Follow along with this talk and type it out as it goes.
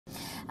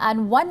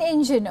And one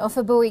engine of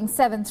a Boeing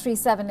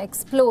 737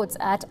 explodes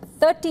at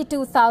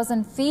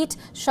 32,000 feet.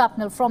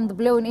 Shrapnel from the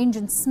blown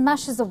engine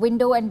smashes a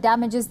window and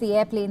damages the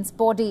airplane's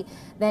body.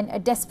 Then a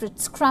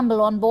desperate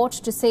scramble on board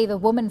to save a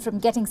woman from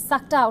getting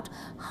sucked out.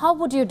 How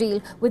would you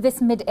deal with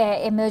this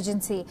mid-air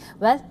emergency?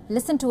 Well,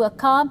 listen to a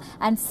calm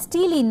and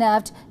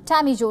steely-nerved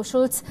Tammy Jo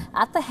Schultz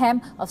at the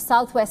helm of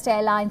Southwest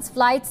Airlines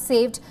flight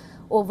saved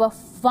over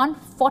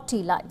 140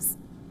 lives.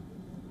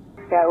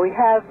 Yeah, we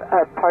have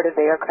a part of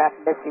the aircraft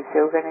missing,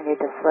 so we're going to need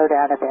to slow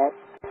down a bit.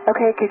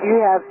 Okay, could you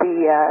have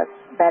the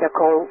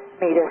medical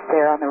meet us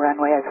there on the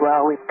runway as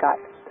well? We've got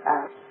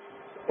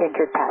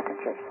injured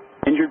passengers.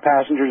 Injured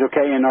passengers,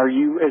 okay. And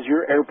is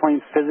your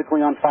airplane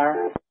physically on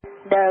fire?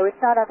 No,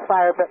 it's not on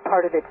fire, but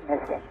part of it's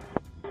missing.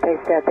 They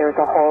said there was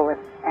a hole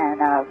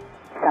and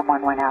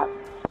someone went out.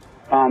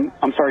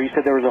 I'm sorry, you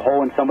said there was a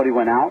hole and somebody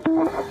went out?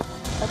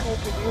 Okay,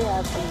 could you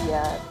have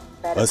the...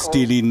 A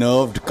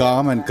steely-nerved,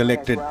 calm and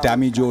collected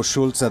Tammy Jo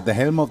Schultz at the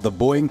helm of the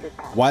Boeing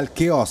while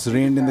chaos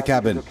reigned in the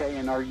cabin.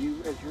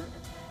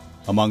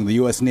 Among the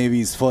US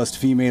Navy's first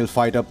female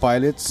fighter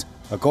pilots,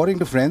 according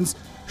to friends,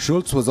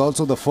 Schultz was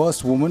also the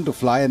first woman to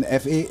fly an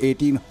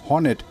FA-18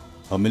 Hornet,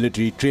 her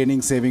military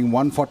training saving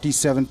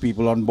 147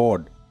 people on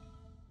board.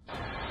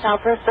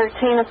 Southwest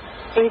 13,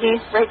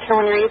 80, right here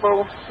when you're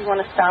able. You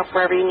want to stop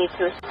wherever you need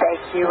to.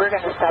 Thank you. We're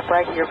going to stop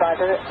right here by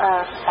the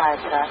fire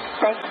truck.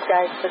 Thanks,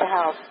 guys, for the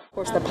help. Of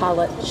course, the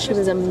pilot, she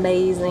was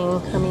amazing.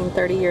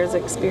 30 years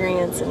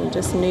experience and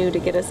just knew to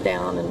get us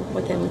down, and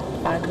within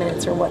 5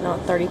 minutes or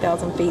whatnot,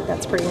 30,000 feet,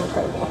 that's pretty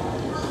incredible.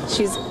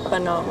 She's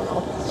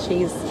phenomenal.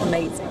 She's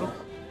amazing.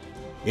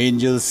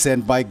 Angels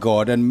sent by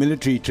God and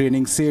military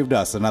training saved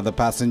us, another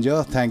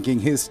passenger, thanking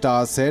his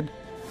stars, said.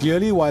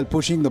 Clearly, while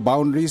pushing the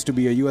boundaries to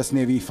be a US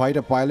Navy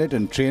fighter pilot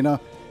and trainer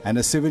and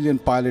a civilian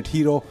pilot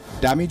hero,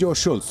 Tammy Jo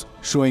Schultz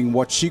showing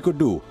what she could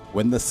do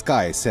when the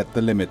sky set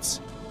the limits.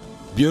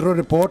 Bureau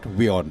Report,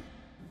 WION.